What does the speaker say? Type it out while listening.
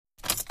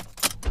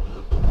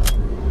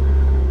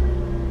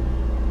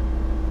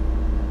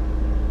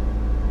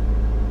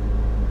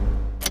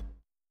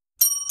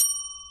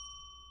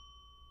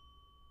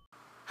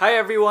Hi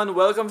everyone,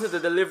 welcome to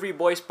the Delivery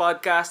Boys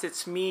podcast.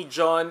 It's me,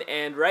 John,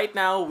 and right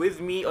now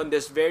with me on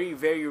this very,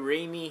 very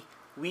rainy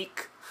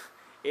week,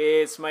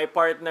 it's my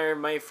partner,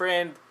 my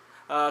friend,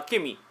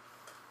 Kimmy.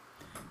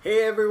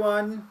 Hey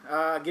everyone!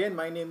 Again,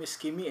 my name is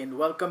Kimmy and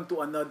welcome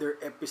to another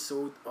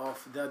episode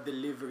of the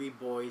Delivery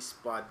Boys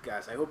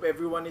podcast. I hope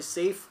everyone is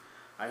safe.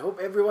 I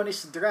hope everyone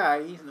is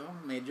dry. No?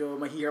 Medyo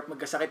mahirap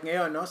magkasakit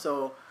ngayon, no?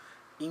 So,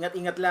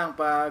 ingat-ingat lang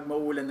pag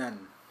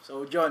mauulanan.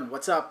 So, John,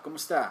 what's up?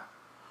 Kumusta?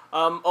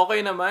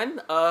 Okay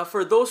naman.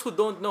 For those who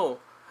don't know,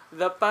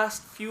 the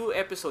past few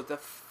episodes, the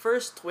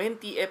first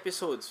 20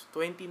 episodes,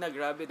 20 na,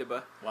 grabe,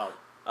 diba? Wow.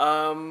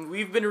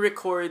 We've been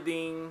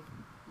recording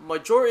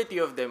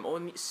majority of them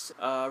only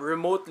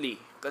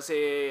remotely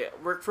kasi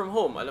work from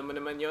home. Alam mo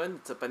naman yon,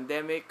 it's a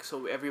pandemic,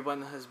 so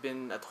everyone has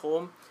been at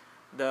home.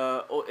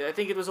 I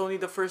think it was only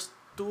the first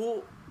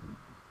two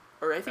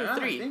or I think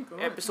three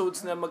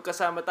episodes na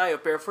magkasama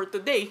tayo. Pero for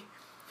today,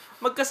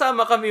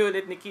 magkasama kami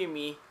ulit ni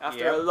Kimmy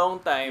after a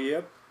long time.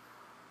 Yep.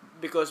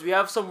 Because we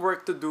have some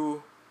work to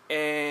do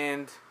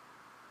and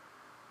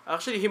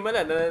actually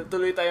himala,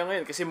 natuloy tayo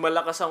ngayon kasi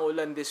malakas ang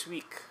ulan this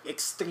week.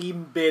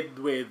 Extreme bad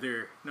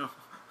weather, no?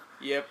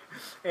 Yep.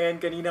 And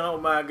kanina nga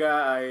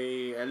umaga,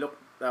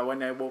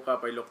 when I woke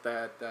up, I looked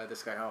at the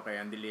sky. Okay,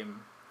 ang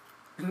dilim.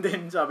 And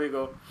then sabi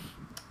ko,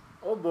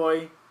 oh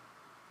boy,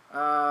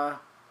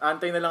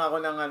 antay na lang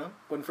ako ng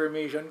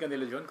confirmation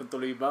kanila John kung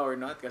tuloy ba or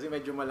not kasi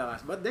medyo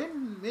malakas. But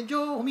then,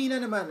 medyo humina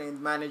naman and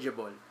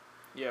manageable.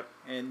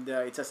 Yep. And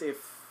it's as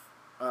if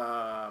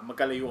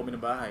magkalayo kami ng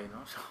bahay,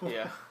 no? So,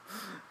 Yeah.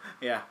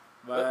 yeah.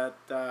 But,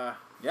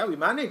 we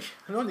manage.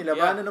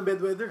 Nilabanan ng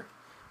bad weather.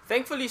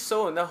 Thankfully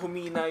so na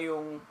humina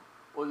yung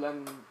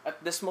ulan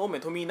at this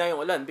moment. Humina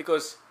yung ulan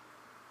because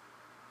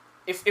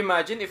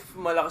imagine if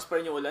malakas pa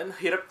rin yung ulan,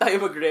 hirap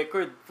tayo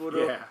mag-record.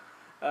 Puro,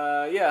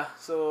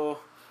 so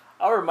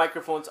our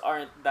microphones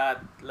aren't that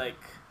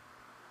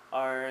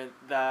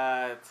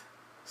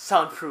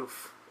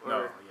soundproof.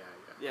 Or,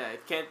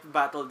 it can't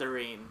battle the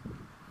rain.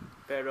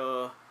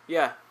 Pero,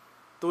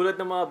 tulad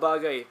ng mga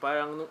bagay,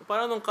 parang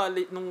nung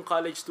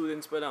college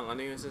students pa lang, ano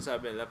yung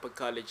sinasabi nila pag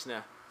college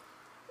na,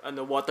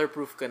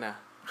 waterproof ka na.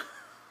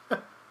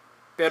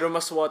 Pero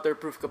mas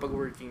waterproof kapag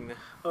working na.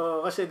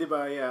 Kasi 'di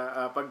ba,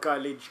 pag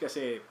college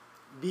kasi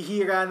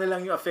bihira na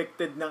lang yung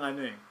affected ng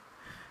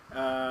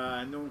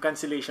nung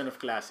cancellation of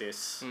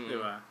classes, 'di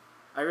ba?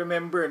 I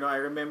remember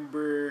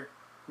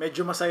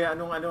medyo masaya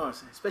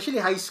especially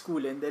high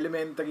school and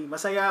elementary.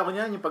 Masaya ako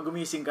niyan yung pag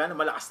gumising ka,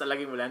 malakas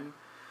talaga yung ulan.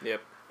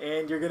 Yep.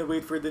 And you're gonna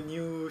wait for the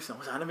news.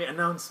 Sana may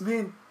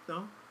announcement,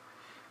 no?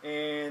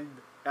 And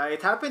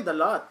it happened a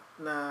lot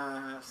na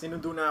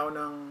sinundo na ako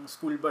ng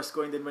school bus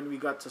ko and then when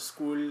we got to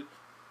school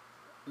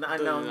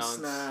na-announce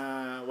na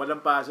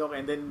walang pasok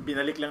and then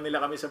binalik lang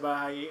nila kami sa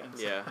bahay.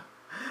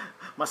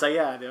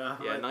 Masaya, di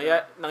ba?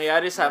 Yeah,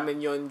 nangyari sa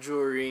amin yon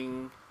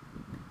during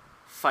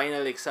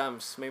final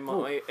exams. May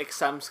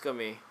exams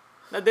kami.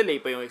 Na-delay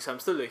pa yung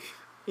exams tuloy.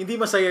 Hindi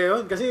masaya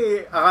yon kasi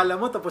akala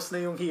mo tapos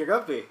na yung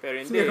hirap eh. Pero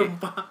hindi.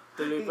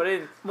 Tuloy pa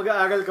rin.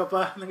 Mag-aaral ka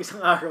pa ng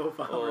isang araw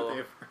pa.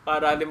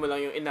 Aralin mo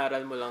lang yung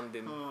inaral mo lang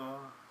din.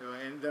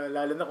 And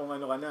lalo na kung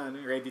ka na,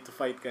 ready to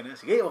fight ka na.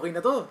 Sige, okay na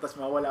to. Tapos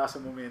mawala ka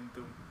sa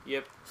momentum.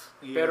 Yep.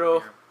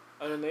 Pero,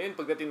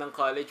 pagdating ng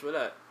college,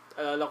 wala.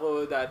 Alala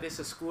ko dati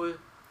sa school,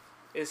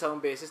 isang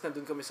beses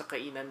nandun kami sa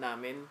kainan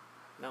namin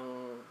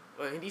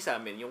hindi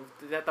sa amin, yung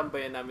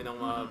tinatambayan namin ng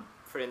mga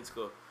friends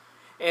ko.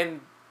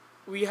 And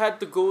we had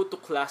to go to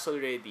class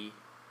already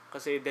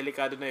kasi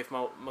delikado na if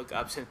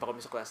mag-absent pa kami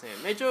sa class na yun.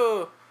 Medyo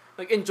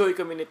nag-enjoy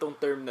kami nitong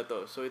term na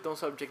to. So, itong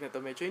subject na to,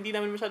 medyo hindi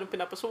namin masyadong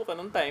pinapasukan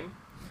nung time.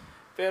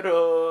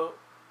 Pero,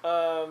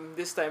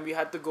 this time, we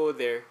had to go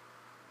there.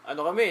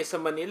 Kami, sa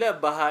Manila,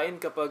 bahain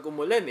kapag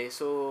umulan eh.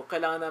 So,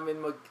 kailangan namin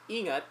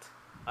mag-ingat.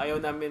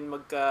 Ayaw namin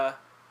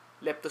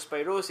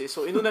magka-leptospirosis.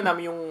 So, inuna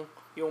namin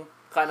yung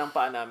kanang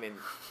paa namin.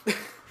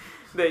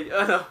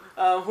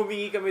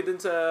 Humingi kami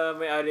dun sa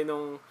may-ari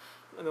nung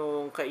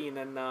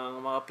kainan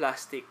ng mga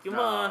plastic. Yung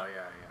mga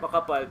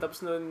makapal.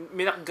 Tapos nun,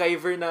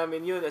 minakgiver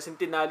namin yun. As in,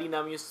 tinali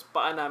namin yung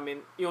paa namin.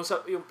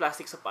 Yung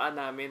plastic sa paa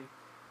namin.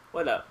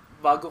 Wala.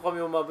 Bago kami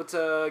umabot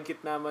sa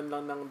gitna man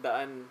lang ng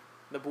daan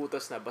na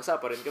butas na,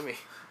 basa pa rin kami.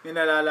 May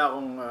naalala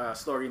akong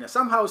story na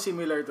somehow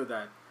similar to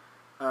that.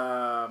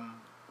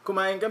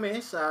 Kumain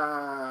kami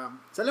sa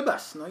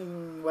labas, no?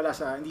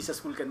 Hindi sa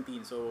school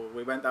canteen. So,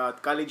 we went out.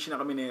 College na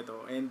kami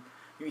nito. And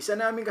yung isa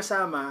namin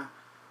kasama,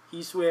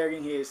 he's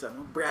wearing his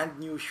brand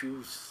new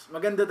shoes.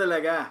 Maganda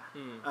talaga.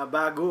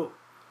 Bago.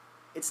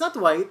 It's not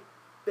white,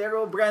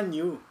 pero brand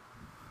new.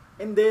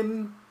 And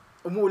then,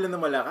 umuulan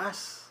na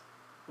malakas.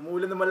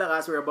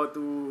 We're about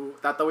to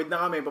tatawid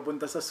na kami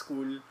papunta sa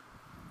school.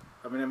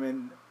 Kami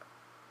namin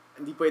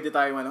hindi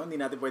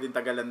natin pwedeng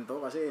tagalan to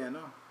kasi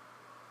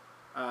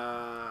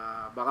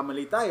baka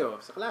mali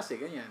tayo sa klase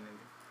ganyan.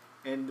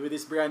 And with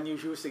his brand new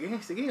shoes, sige,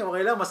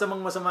 okay lang,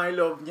 masama yung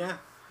loob niya.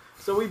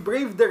 So we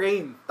braved the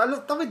rain.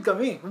 Tawid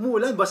kami,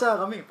 umuulan, basa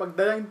kami.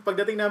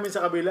 Pagdating namin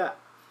sa kabila,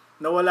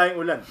 nawala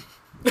yung ulan.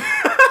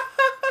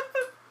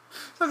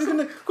 Sabi ko,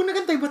 kung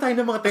nagantay ba tayo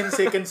ng mga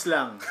 10 seconds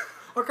lang?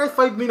 Or kahit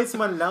 5 minutes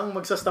man lang,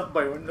 magsastop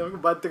ba yun?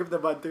 Bad trip.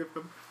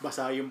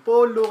 Basa yung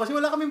polo. Kasi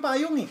wala kaming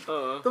payong eh.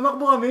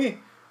 Tumakbo kami.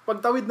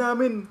 Pagtawid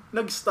namin,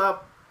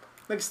 nag-stop.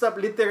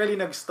 Literally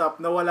nag-stop.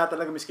 Nawala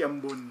talaga miski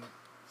ambon.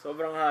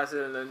 Sobrang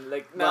hassle nun.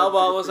 Like,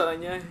 naawa ko sa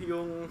kanya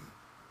yung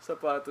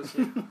sapatos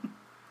niya.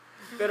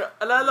 Pero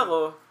alala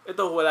ko,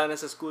 ito wala na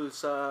sa school,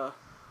 sa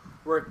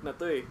work na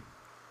to eh.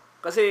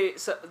 Kasi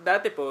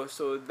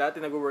dati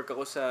nag-work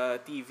ako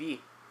sa TV.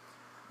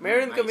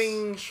 Meron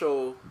kaming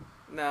show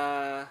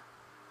na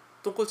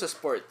tungkol sa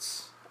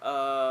sports.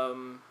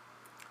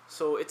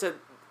 So, it's a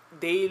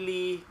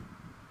daily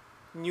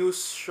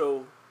news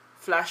show,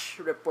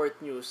 flash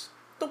report news,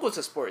 tungkol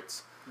sa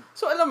sports.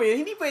 So, alam mo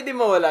yun, hindi pwede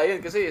mawala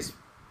yun kasi is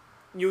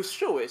news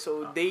show eh.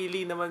 So,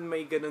 daily naman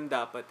may ganun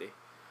dapat eh.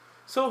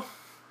 So,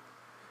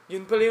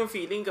 yun pala yung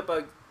feeling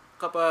kapag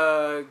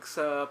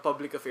sa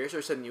public affairs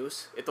or sa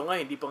news, ito nga,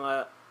 hindi pa nga,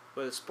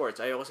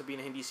 sports. Ayaw ko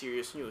sabihin na hindi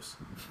serious news.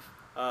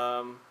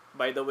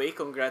 By the way,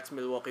 congrats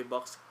Milwaukee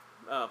Bucks.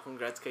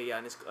 Congrats kay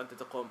Giannis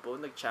Antetokounmpo.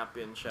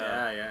 Nag-champion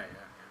siya. Yeah.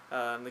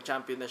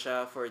 Nag-champion na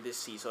siya for this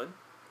season.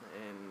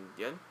 And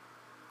yan.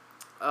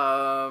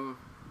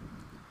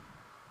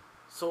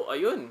 So,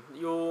 ayun.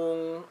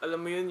 Alam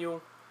mo yun,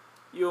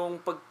 yung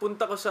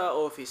pagpunta ko sa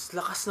office,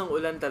 lakas ng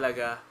ulan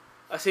talaga.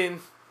 As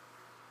in,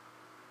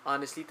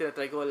 honestly,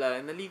 tinatry ko wala.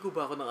 Naligo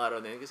ba ako ng araw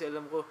na yun? Kasi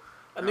alam ko,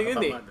 yun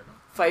eh.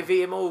 5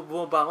 a.m. ako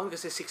bumabangon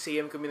kasi 6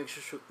 a.m. kami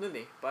nagsushoot nun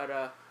eh.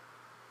 Para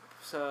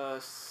sa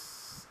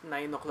 9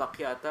 o'clock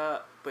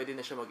yata, pwede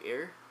na siya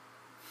mag-air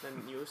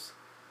ng news.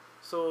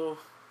 So,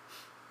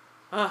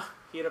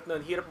 hirap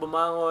nun. Hirap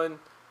bumangon,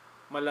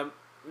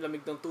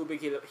 lamig ng tubig,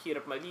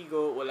 hirap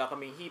maligo, wala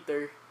kaming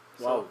heater.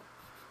 Wow.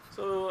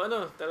 So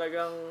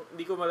talagang,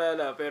 hindi ko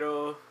malala,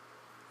 pero,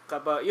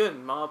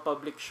 yun, mga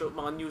public show,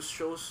 mga news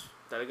shows,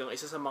 talagang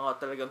isa sa mga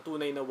talagang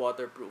tunay na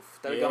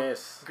waterproof. Talagang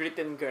grit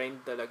and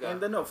grind talaga.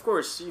 And of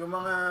course, yung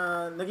mga,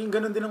 naging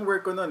ganun din ang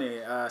work ko nun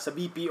eh, sa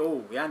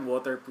BPO, yan,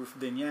 waterproof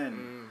din yan.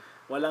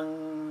 Walang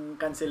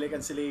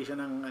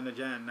cancellation ng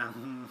dyan,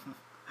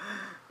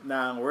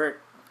 ng work.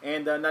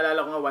 And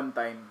naalala ko nga one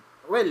time,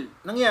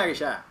 nangyari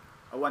siya,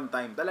 one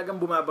time, talagang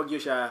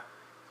bumabagyo siya,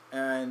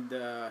 and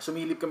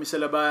sumilip kami sa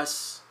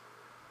labas,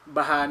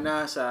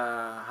 bahana sa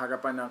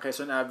harapan ng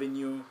Quezon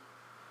Avenue,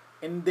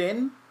 and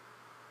then,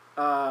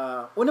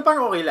 una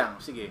parang okay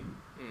lang, sige.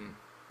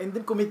 And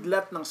then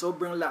kumidlat ng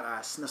sobrang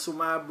lakas na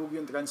sumabog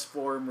yung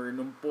transformer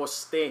ng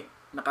poste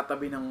na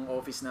katabi ng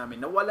office namin.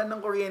 Nawalan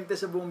ng kuryente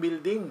sa buong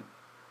building.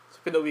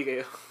 So, pinauwi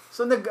kayo?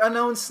 So,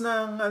 nag-announce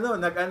na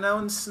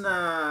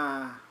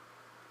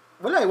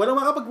walang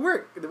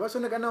makapag-work, di ba?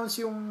 So, nag-announce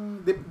yung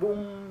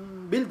buong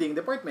building,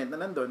 department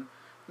na nandun,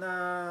 na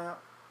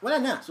wala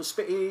na,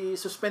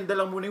 suspend na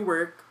lang muna yung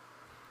work.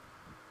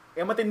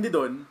 Matindi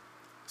doon,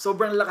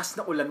 sobrang lakas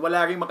na ulan,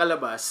 wala rin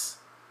makalabas.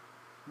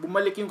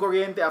 Bumalik yung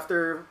kuryente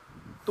after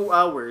 2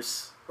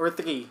 hours or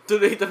 3. Too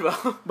late ba?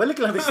 Balik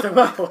lang din sa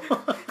trabaho.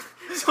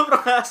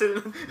 Sobrang hassle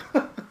nun.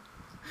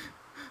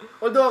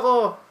 Although ako,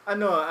 1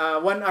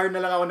 hour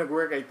na lang ako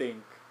nag-work, I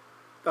think.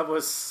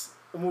 Tapos,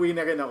 umuwi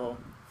na rin ako.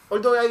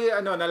 Although,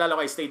 nalala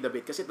ko, I stayed a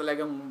bit kasi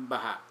talagang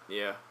baha.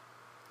 Yeah.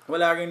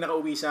 Wala rin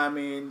nakauwi sa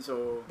amin,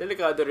 so...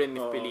 Delikado rin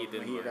yung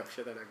pilitin mo. Mahirap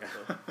siya talaga.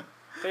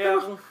 Kaya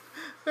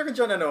pero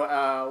John,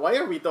 why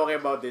are we talking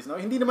about this, no?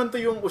 Hindi naman to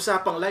yung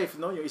usapang life,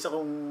 no? Yung isa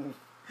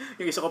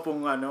ko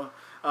pong,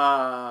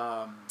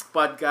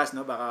 podcast,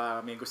 no? Baka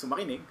may gusto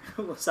makinig.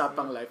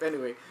 Usapang life.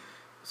 Anyway,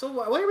 so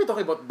why are we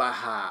talking about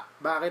baha?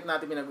 Bakit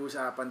natin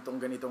pinag-uusapan tong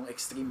ganitong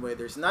extreme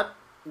weathers?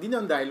 Hindi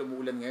naman dahil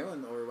umuulan ngayon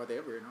or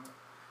whatever, no?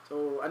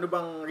 So, ano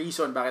bang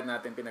reason bakit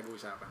natin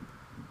pinag-uusapan?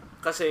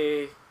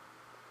 Kasi,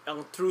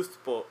 ang truth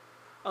po,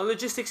 ang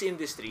logistics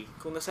industry,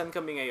 kung nasan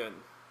kami ngayon,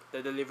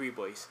 the delivery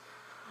boys,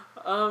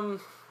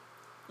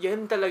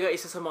 yan talaga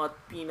isa sa mga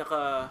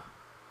pinaka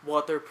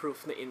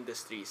waterproof na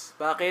industries.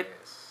 Bakit?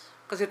 Yes.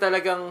 Kasi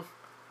talagang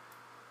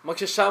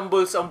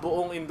magsashambles ang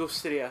buong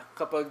industriya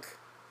kapag,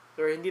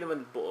 or hindi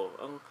naman buo,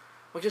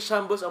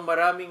 magsashambles ang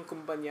maraming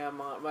kumpanya,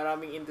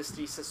 maraming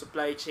industries sa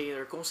supply chain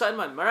or kung saan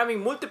man, maraming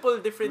multiple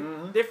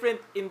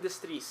different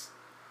industries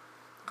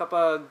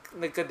kapag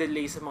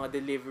nagka-delay sa mga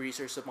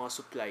deliveries or sa mga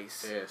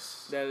supplies.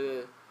 Yes.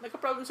 Dahil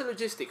nagka-problem sa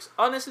logistics.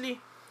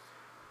 Honestly,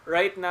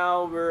 right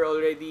now, we're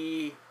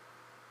already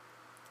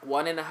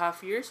 1.5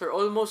 years or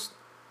almost,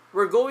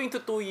 we're going to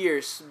 2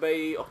 years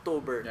by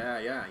October.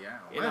 Yeah.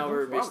 In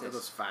our That business.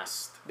 was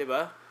fast.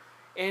 Diba?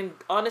 And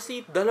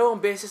honestly, 2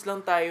 beses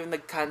lang tayo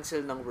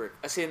nag-cancel ng work.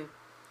 As in,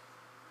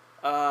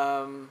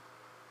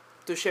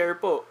 to share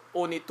po,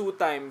 only 2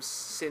 times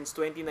since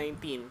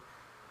 2019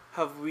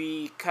 have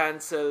we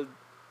canceled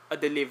a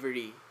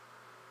delivery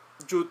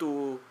due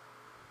to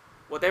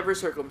whatever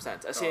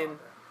circumstance. As in,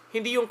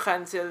 hindi yung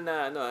cancel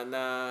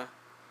na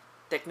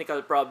technical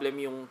problem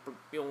yung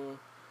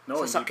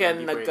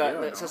sasakyan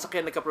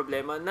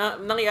nagka-problema.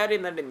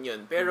 Nangyari na rin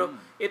yun. Pero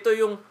ito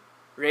yung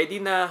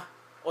ready na,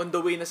 on the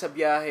way na sa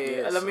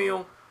biyahe. Yes, Alam mo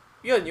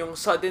yung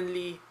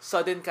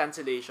sudden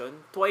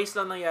cancellation. Twice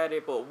lang nangyari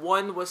po.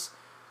 One was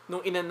nung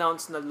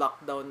in-announce na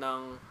lockdown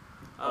ng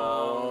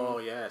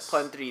yes.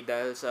 country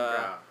dahil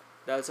sa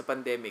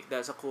pandemic,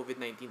 dahil sa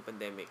COVID-19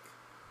 pandemic.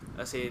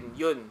 As in,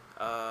 yun,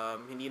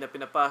 hindi na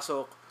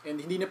pinapasok. And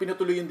hindi na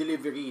pinutuloy yung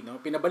delivery, no?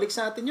 Pinabalik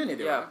sa atin yun,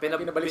 di ba?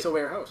 Pinabalik sa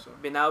warehouse. So.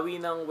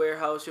 Binawi ng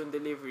warehouse yung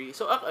delivery.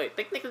 So, okay,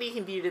 technically,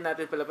 hindi rin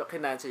natin pala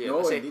kinansel yun.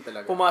 No, kasi hindi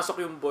talaga.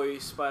 pumasok yung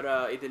boys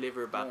para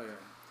i-deliver back. Yeah.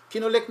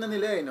 Kinolect na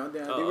nila no?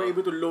 They were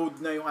able to load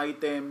na yung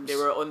items. They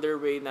were on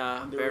their way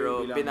na,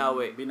 pero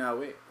binawi.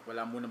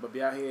 Wala munang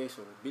babiyahe,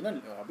 so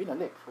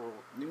binalik. So,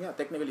 yun nga,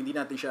 technically, hindi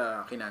natin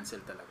siya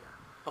kinancel talaga.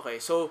 Okay,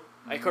 so,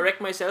 I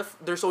correct myself.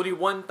 There's only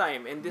one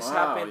time, and this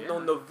happened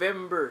noong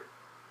November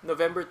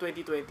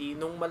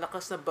 2020, nung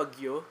malakas na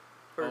bagyo.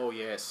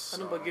 Yes.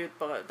 Anong bagyo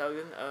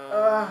tawag yun?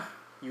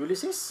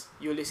 Ulysses?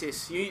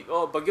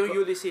 Bagyong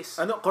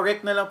Ulysses.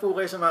 Correct na lang po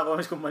kayo sa mga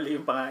comments kung mali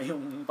yung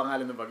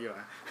pangalan ng bagyo.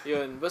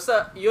 Yun.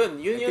 Basta, yun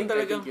yung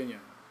talagang,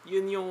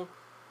 yun yung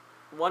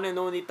one and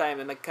only time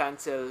na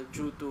nag-cancel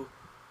due to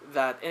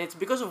that. And it's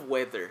because of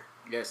weather.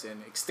 Yes,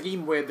 and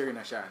extreme weather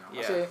na siya. No?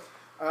 Yeah. Kasi,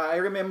 I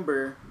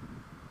remember,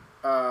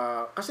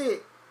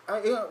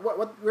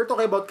 what we're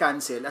talking about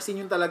cancel, as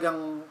in yung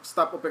talagang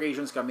stop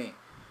operations kami.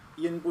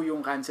 Yun po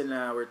yung cancel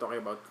na we're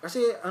talking about.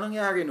 Kasi, anong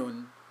nangyari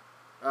nun,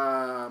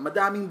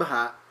 madaming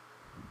baha,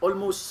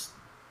 almost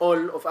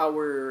all of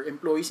our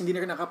employees hindi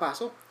na rin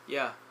nakapasok.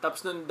 Yeah.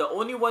 Tapos nun, the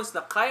only ones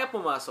na kaya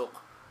pumasok,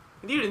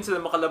 hindi rin sila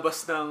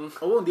makalabas ng...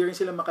 hindi rin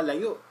sila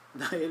makalayo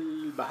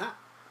dahil baha.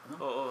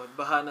 Oo,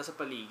 baha na sa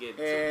paligid.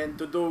 And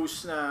to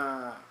those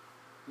na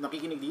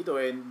nakikinig dito,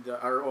 and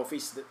our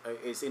office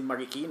is in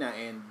Marikina,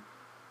 and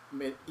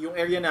yung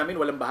area namin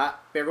walang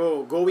baha,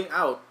 pero going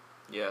out,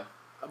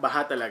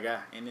 baha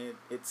talaga. And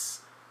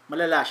it's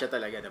malala siya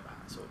talaga, diba?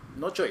 So,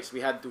 no choice. We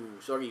had to,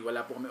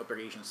 wala po kami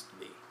operations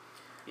today.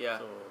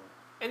 Yeah. So,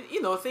 and,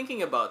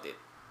 thinking about it,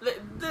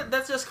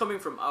 that's just coming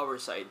from our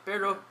side.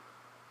 Pero,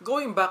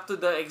 going back to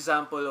the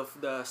example of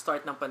the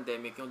start ng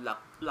pandemic, yung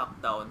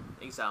lockdown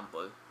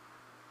example,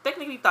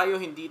 technically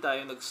hindi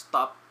tayo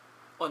nag-stop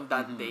on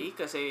that day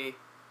kasi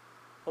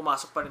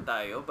pumasok pa rin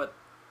tayo. But,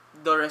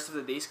 the rest of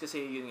the days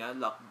kasi yun nga,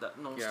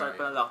 nung start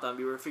pa ng lockdown,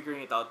 we were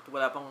figuring it out.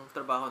 Wala pang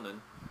trabaho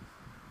nun.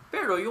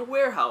 Pero yung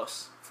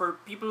warehouse,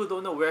 for people who don't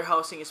know,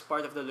 warehousing is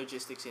part of the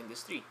logistics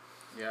industry.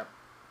 Yeah.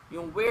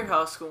 Yung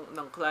warehouse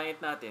ng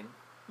client natin,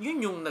 yun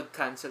yung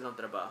nag-cancel ng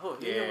trabaho.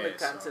 Yun yung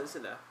nag-cancel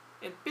sila.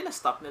 And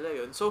pinastop nila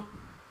yun. So,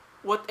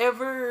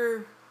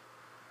 whatever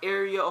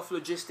area of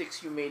logistics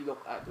you may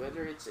look at,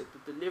 whether it's at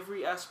the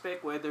delivery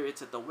aspect, whether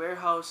it's at the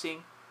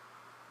warehousing,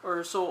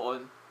 or so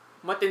on,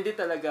 matindi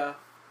talaga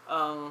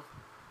ang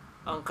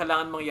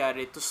kailangan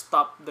mangyari to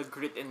stop the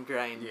grit and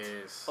grind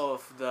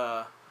of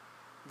the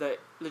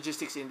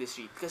logistics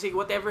industry. Kasi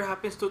whatever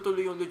happens,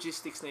 tutuloy yung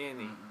logistics na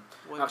yan eh.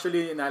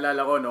 Actually, naalala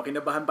ko,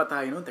 kinabahan pa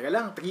tayo noon. Teka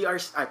lang, 3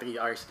 hours.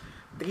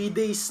 3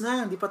 days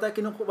na, hindi pa tayo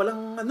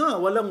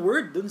walang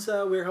word dun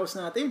sa warehouse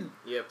natin.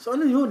 Yep. So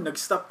ano yun,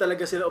 nag-stop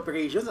talaga sila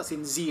operations, as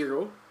in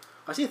 0.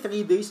 Kasi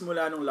 3 days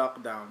mula nung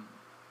lockdown,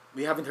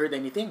 we haven't heard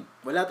anything.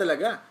 Wala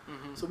talaga.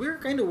 So we're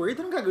kind of worried,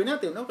 anong gagawin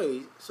natin?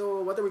 Okay, so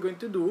what are we going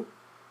to do?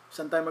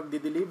 Saan tayo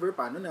magde-deliver?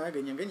 Paano na?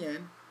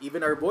 Ganyan.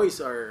 Even our boys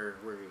are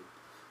worried.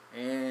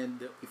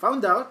 And we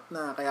found out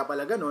na kaya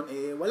pala ganun,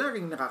 wala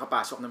ring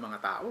nakakapasok ng mga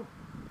tao.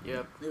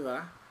 Yep. Di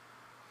ba?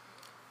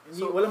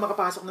 Wala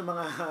makapasok ng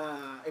mga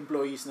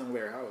employees ng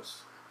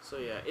warehouse. So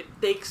yeah, it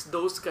takes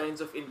those kinds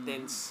of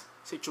intense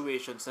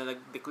situations na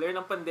nag-declare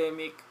ng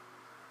pandemic,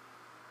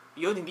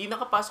 yun, hindi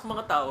nakapasok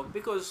mga tao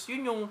because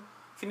yun yung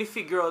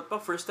fini-figure out pa,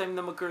 first time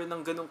na magkaroon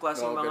ng ganung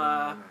klaseng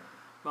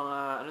mga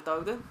ano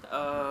tawag doon?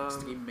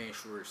 Extreme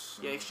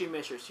measures. Yeah, extreme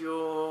measures.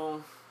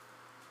 Yung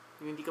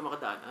hindi ka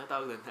makadaan. Ano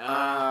tawag doon?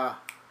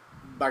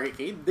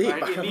 Barricade?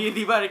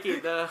 Hindi barricade.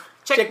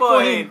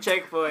 Checkpoint.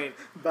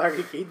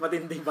 Barricade?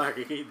 Matinding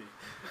barricade.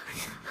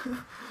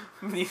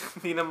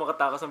 Hindi na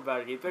makatakas ang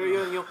barricade. Pero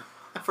yun, yung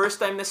first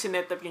time na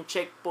sinet up yung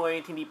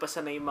checkpoint, hindi pa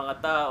sanay yung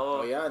mga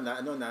tao.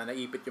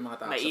 Naipit yung mga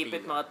tao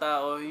naipit mga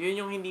tao.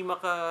 Yun yung hindi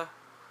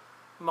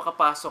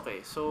makapasok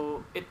eh.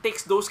 So, it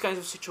takes those kinds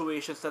of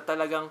situations na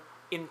talagang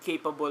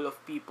incapable of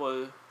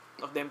people,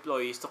 of the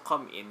employees to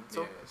come in.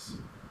 So,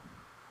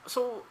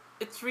 so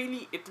it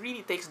really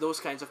takes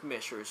those kinds of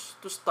measures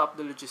to stop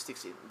the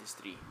logistics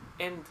industry.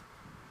 And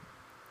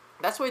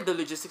that's why the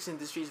logistics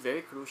industry is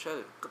very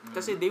crucial.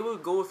 Kasi they will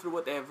go through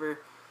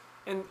whatever.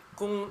 And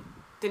kung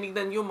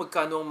tinignan nyo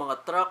magkano ang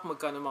mga truck,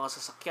 magkano ang mga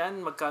sasakyan,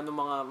 magkano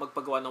mga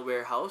magpagawa ng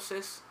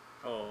warehouses.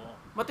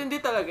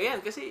 Matindi talaga yan.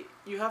 Kasi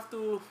you have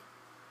to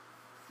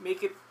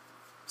make it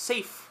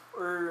safe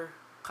or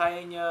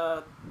kaya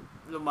niya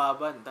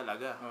lumaban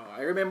talaga.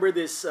 I remember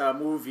this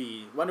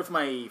movie, one of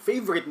my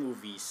favorite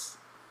movies,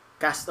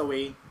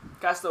 Castaway.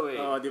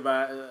 Di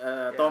ba?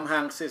 Tom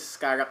Hanks'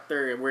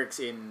 character works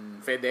in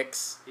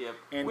FedEx. Yep.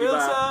 And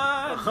Wilson!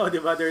 Di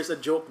ba there's a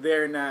joke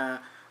there na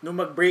nung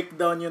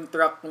mag-breakdown yung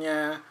truck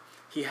niya,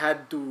 he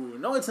had to,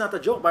 no, it's not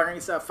a joke, parang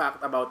it's a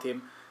fact about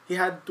him. He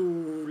had to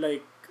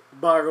like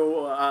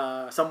borrow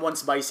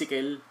someone's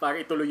bicycle para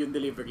ituloy yung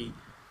delivery.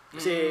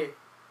 Kasi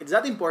it's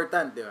that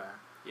important, di ba?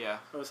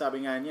 Yeah. So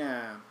sabi nga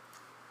niya,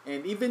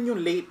 and even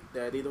yung late,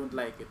 they don't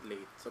like it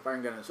late. So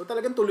parang ganun. So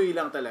talagang tuloy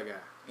lang talaga.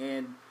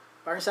 And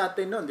parang sa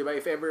atin nun, di ba,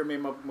 if ever may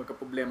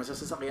magka-problema sa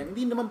sasakyan,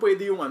 hindi naman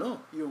pwede yung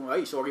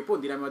ay, sorry po,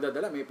 hindi namin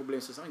madadala, may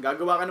problema sa sasakyan.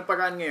 Gagawa ka ng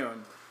paraan ngayon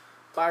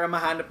para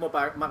mahanap mo,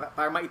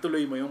 para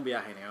maituloy mo yung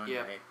biyahe na yun.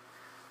 Yeah. Right?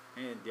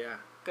 And yeah.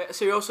 Kaya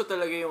seryoso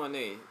talaga yung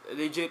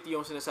legit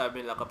yung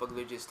sinasabi nila kapag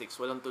logistics,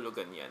 walang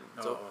tulugan yan.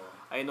 So,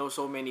 I know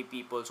so many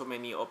people, so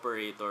many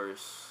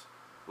operators,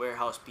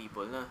 warehouse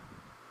people na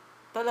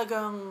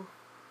talagang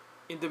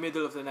in the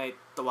middle of the night,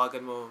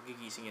 tawagan mo,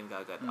 gigising yan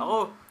kagad.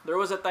 Ako, there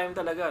was a time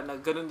talaga na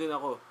ganun din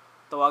ako.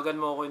 Tawagan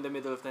mo ako in the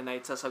middle of the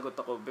night, sasagot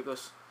ako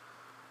because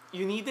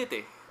you need it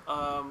eh.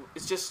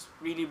 It's just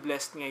really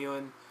blessed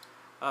ngayon.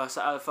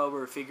 Sa Alpha,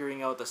 we're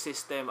figuring out a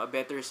system, a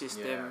better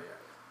system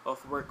of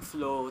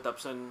workflow.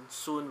 Tapos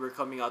soon, we're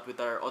coming out with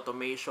our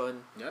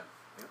automation. Yep.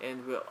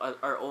 And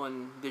our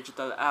own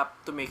digital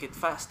app to make it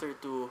faster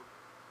to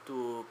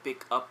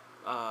pick up,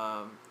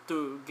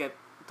 to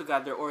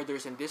gather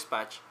orders and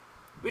dispatch,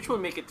 which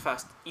will make it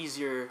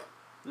easier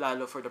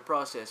lalo for the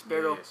process.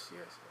 Pero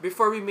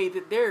before we made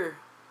it there,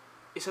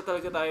 isa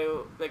talaga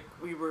tayo, like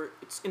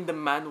it's in the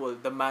manual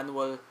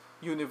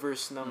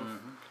universe ng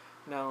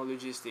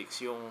logistics.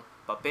 Yung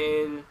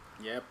papel,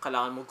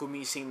 kailangan mo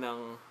gumising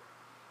ng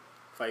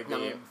 5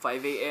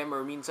 a.m.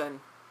 or minsan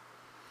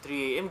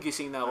 3 a.m.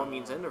 gising na ako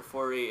minsan or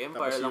 4 a.m.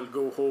 Tapos para lang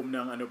go home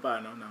ng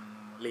ng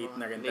late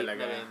na rin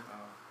talaga. Na rin.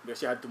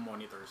 Because you had to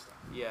monitor stuff.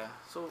 Yeah.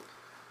 So,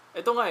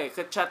 ito nga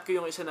ka-chat ko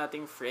yung isa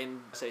nating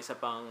friend sa isa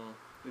pang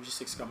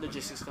logistics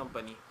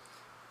company.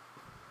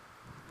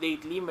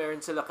 Lately,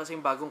 meron sila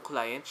kasing bagong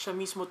client. Siya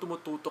mismo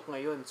tumututok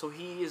ngayon. So,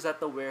 he is at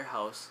the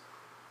warehouse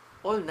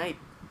all night.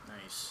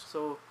 Nice.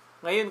 So,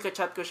 ngayon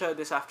ka-chat ko siya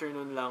this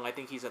afternoon lang. I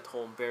think he's at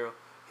home. Pero,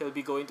 he'll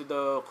be going to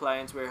the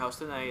client's warehouse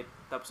tonight.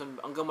 Tapos,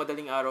 hanggang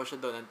madaling araw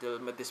siya doon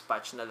until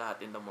ma-dispatch na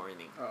lahat in the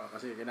morning.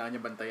 Kasi kailangan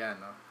niya bantayan,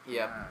 no?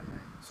 Yep.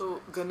 So,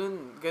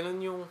 ganun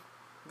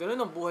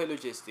ang buhay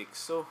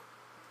logistics. So,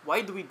 why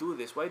do we do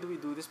this?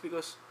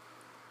 Because,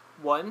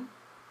 one,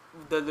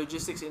 the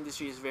logistics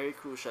industry is very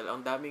crucial.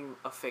 Ang daming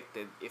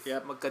affected if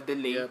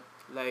magka-delay,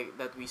 like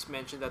that we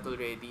mentioned that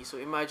already. So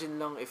imagine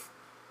lang if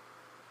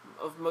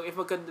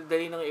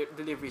magka-delay ng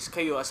deliveries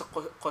kayo as a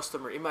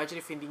customer, imagine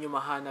if hindi nyo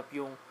mahanap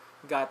yung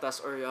gatas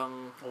or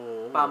yung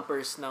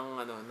pampers ng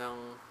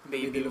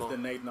baby middle mo. of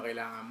the night na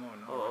kailangan mo,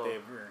 no?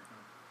 Whatever.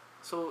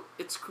 So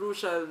it's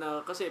crucial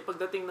na kasi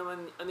pagdating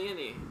naman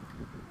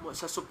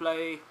sa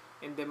supply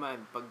and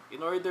demand. Pag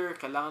in order,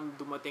 kailangan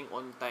dumating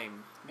on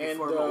time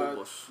before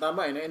maubos.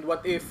 Tama and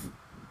what if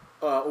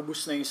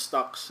ubos na yung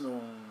stocks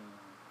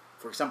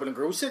for example, ng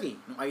grocery,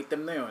 ng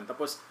item na yon,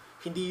 tapos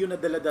hindi yun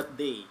nadala that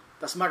day.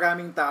 Tapos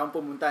maraming taong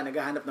pumunta,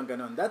 naghahanap ng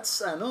ganon.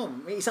 That's,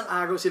 may isang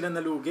araw sila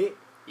nalugi.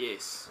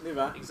 Yes. Di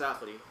ba?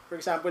 Exactly. For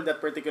example,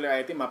 that particular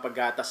item,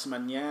 mapagatas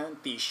man yan,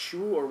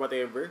 tissue or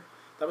whatever,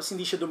 tapos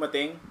hindi siya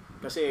dumating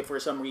kasi for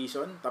some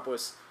reason,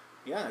 tapos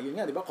yun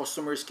nga, di ba?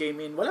 Customers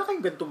came in, wala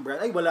kayong gantong brand.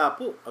 Ay, wala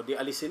po. O, di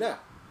alis sila.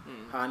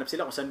 Hanap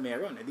sila kung saan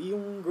meron. E di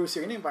yung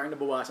grocery na yun, parang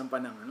nabawasan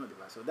pa ng di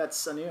ba? So, that's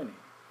yun eh.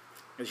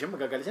 Kasi siya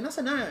magagalit siya, nasa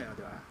na,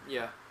 di ba?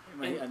 Yeah.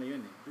 May yun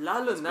eh.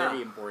 Lalo that's na.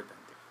 Very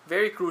important.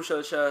 Very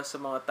crucial siya sa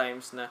mga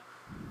times na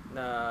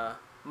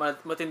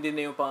matindi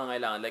na yung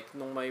pangangailangan. Like,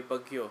 nung may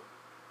bagyo.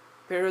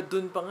 Pero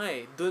dun pa nga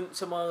dun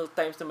sa mga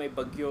times na may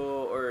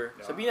bagyo or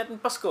sabihin natin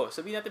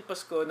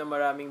Pasko na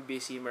maraming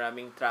busy,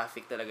 maraming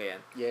traffic talaga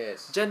yan.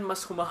 Yes. Diyan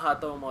mas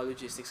humahataw ang mga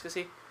logistics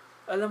kasi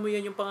alam mo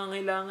yan yung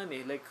pangangailangan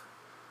eh. Like,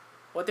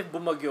 what if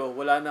bumagyo,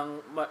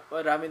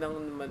 marami nang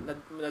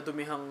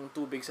nadumihang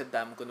tubig sa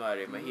dam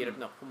kunwari,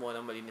 mahirap na kumuha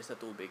ng malinis na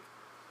tubig.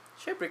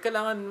 Syempre,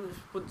 kailangan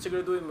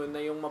siguraduhin mo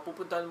na yung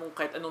mapupuntahan mong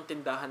kahit anong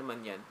tindahan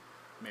man yan,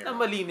 na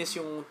malinis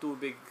yung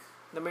tubig,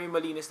 na may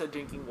malinis na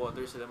drinking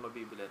water sila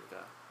mabibilan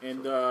ka. And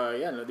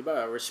di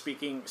ba, we're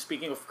speaking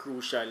of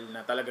crucial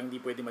na talagang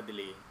di pwede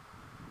ma-delay.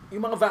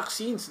 Yung mga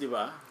vaccines, di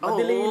ba?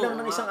 Ma-delay lang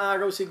ng isang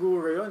araw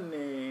siguro yun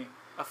eh.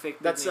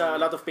 Affected. That's a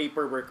lot of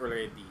paperwork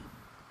already.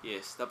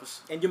 Yes,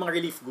 tapos and yung mga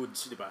relief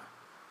goods, di ba?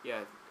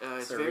 Yeah,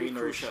 it's very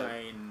crucial.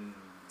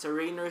 It's a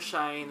rain or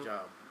shine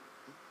job.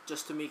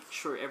 Just to make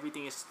sure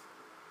everything is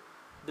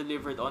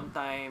delivered on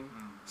time,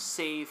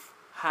 safe,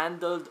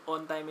 handled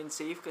on time and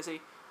safe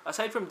kasi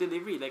aside from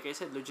delivery, like I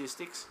said,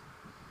 logistics,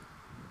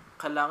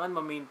 kailangan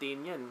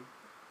ma-maintain yan.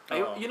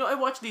 I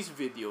watch these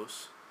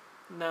videos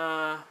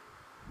na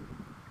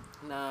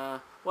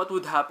what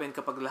would happen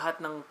kapag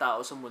lahat ng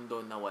tao sa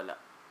mundo nawala.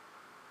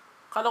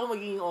 Kala ko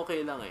magiging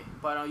okay lang eh.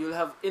 Parang you'll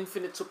have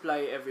infinite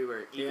supply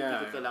everywhere.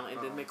 Ikot-ikot ka lang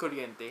and then may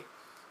kuryente.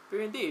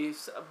 Pero hindi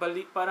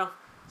parang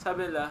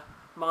sabi nila,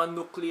 mga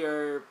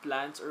nuclear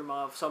plants or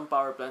some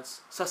power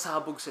plants,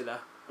 sasabog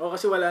sila.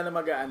 Kasi wala na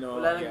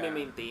wala nang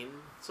maintain.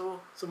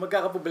 So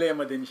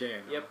magkakaproblema din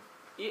siya. Yep.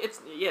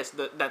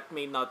 That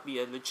may not be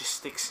a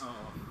logistics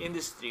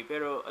industry,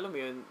 pero alam mo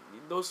yun,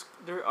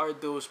 there are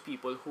those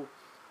people who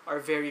are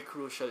very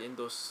crucial in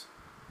those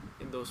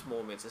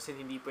moments. Kasi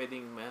hindi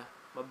pwedeng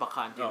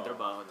mabakante yung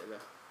trabaho nila.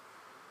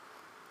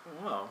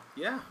 Wow.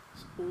 Yeah.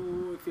 So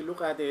if you look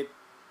at it,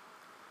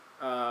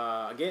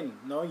 again,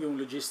 no, yung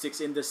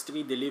logistics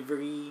industry,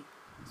 delivery,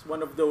 it's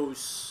one of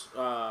those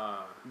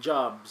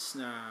jobs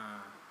na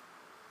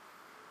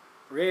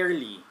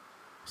rarely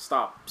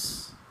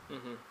stops.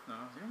 Mhm. No?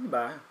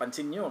 Diba?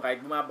 Pansin nyo, kahit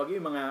bumabagyo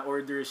yung mga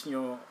orders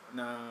nyo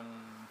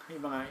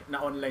yung mga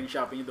na online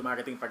shopping yung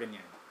dumarating pa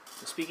ganyan.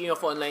 Speaking of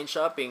online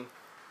shopping,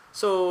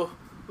 so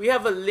we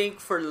have a link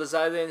for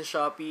Lazada and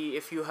Shopee.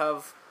 If you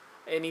have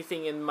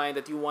anything in mind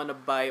that you want to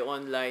buy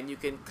online, you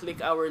can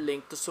click our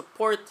link to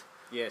support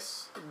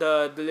Yes.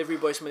 the Delivery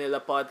Boys Manila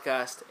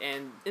podcast,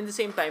 and in the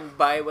same time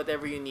buy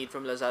whatever you need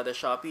from Lazada,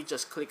 Shopee.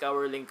 Just click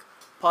our link,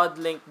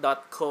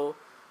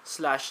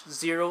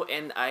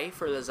 podlink.co/0ni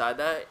for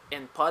Lazada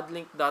and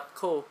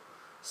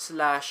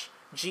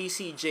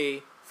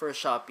podlink.co/GCJ for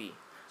Shopee.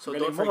 So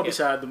Galing don't mo, forget.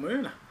 kabisado mo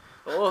yun.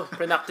 Oo,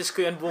 practice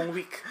ko yan buong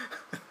week.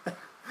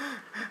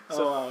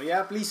 So,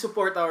 yeah, please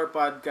support our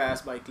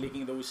podcast by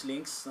clicking those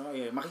links. No?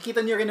 Makikita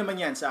niyo rin naman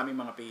yan sa aming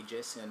mga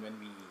pages and when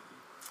we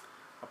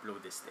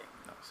upload this thing.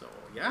 No? So,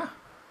 yeah.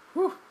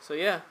 Whew. So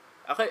yeah,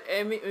 okay.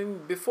 I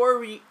mean, before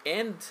we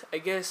end, I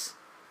guess,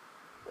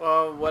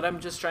 what I'm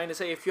just trying to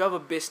say, if you have a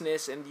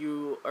business and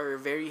you are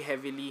very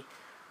heavily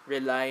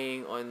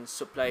relying on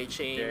supply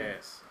chain,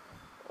 Yes.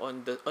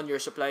 on your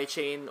supply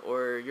chain,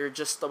 or you're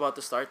just about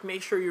to start,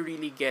 make sure you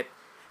really get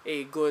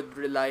a good,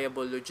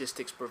 reliable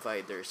logistics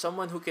provider,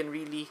 someone who can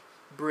really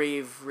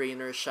brave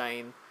rain or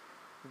shine,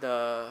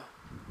 the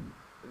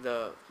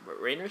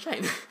rain or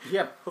shine,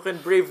 Yep. who can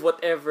brave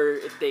whatever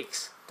it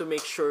takes to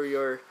make sure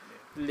your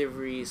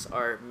deliveries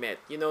are met.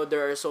 You know,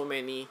 there are so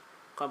many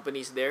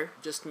companies there.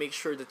 Just make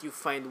sure that you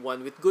find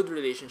one with good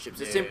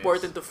relationships. It's Yes.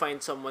 important to find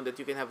someone that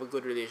you can have a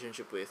good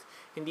relationship with.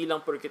 Hindi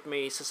lang porket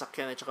may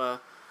sasakyan at saka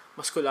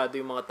maskulado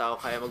yung mga tao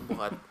kaya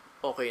magbuhat,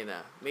 okay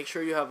na. Make sure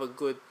you have a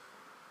good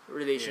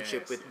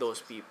relationship Yes, with yes, those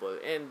yes. people.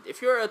 And if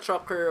you're a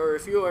trucker or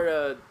if you are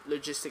a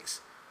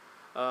logistics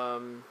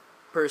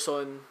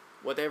person,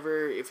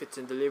 whatever, if it's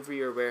in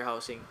delivery or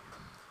warehousing,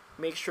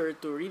 make sure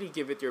to really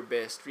give it your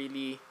best.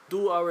 Really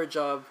do our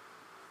job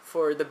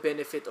for the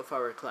benefit of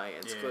our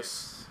clients.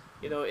 Because,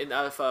 you know, in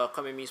Alpha,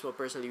 kami mismo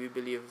personally, we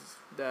believe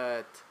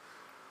that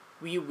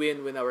we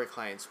win when our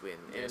clients win.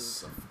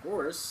 Yes, of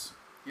course.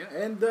 Yeah,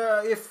 and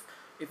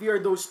if you are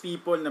those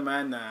people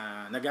naman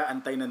na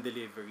nag-aantay ng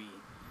delivery,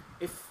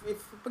 if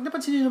pag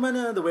napansin niyo naman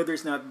na the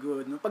weather's not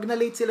good, no? Pag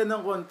na-late sila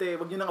ng konti,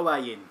 wag niyo nang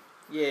awayin.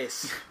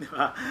 Yes. Di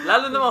ba?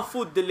 Lalo na mga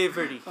food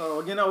delivery. Oh,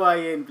 wag niyo nang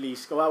awayin,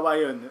 please. Kawawa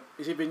yun.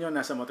 Isipin niyo,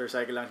 nasa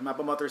motorcycle lang.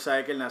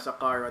 Mapa-motorcycle, nasa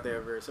car,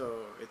 whatever.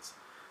 So, it's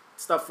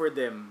tough for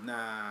them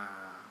na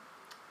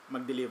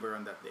mag-deliver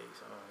on that day.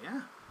 So,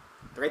 yeah.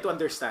 Try to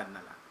understand na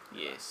lang.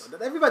 Yes. So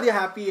that everybody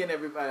happy and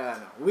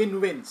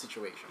win-win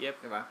situation.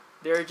 Yep. Diba?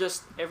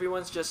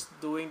 Everyone's just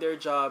doing their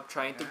job,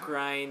 trying to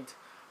grind,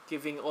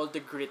 giving all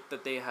the grit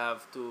that they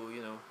have to,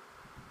 you know,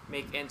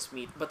 make ends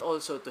meet, but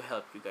also to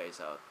help you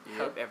guys out,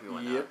 help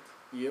everyone out.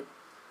 Yep.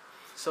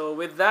 So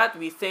with that,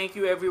 we thank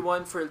you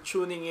everyone for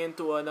tuning in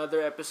to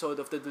another episode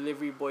of the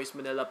Delivery Boys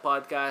Manila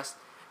podcast.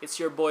 It's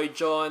your boy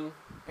John,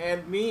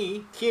 And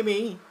me,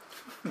 Kimmy.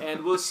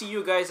 and we'll see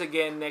you guys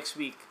again next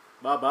week.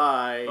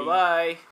 Bye-bye. Bye-bye.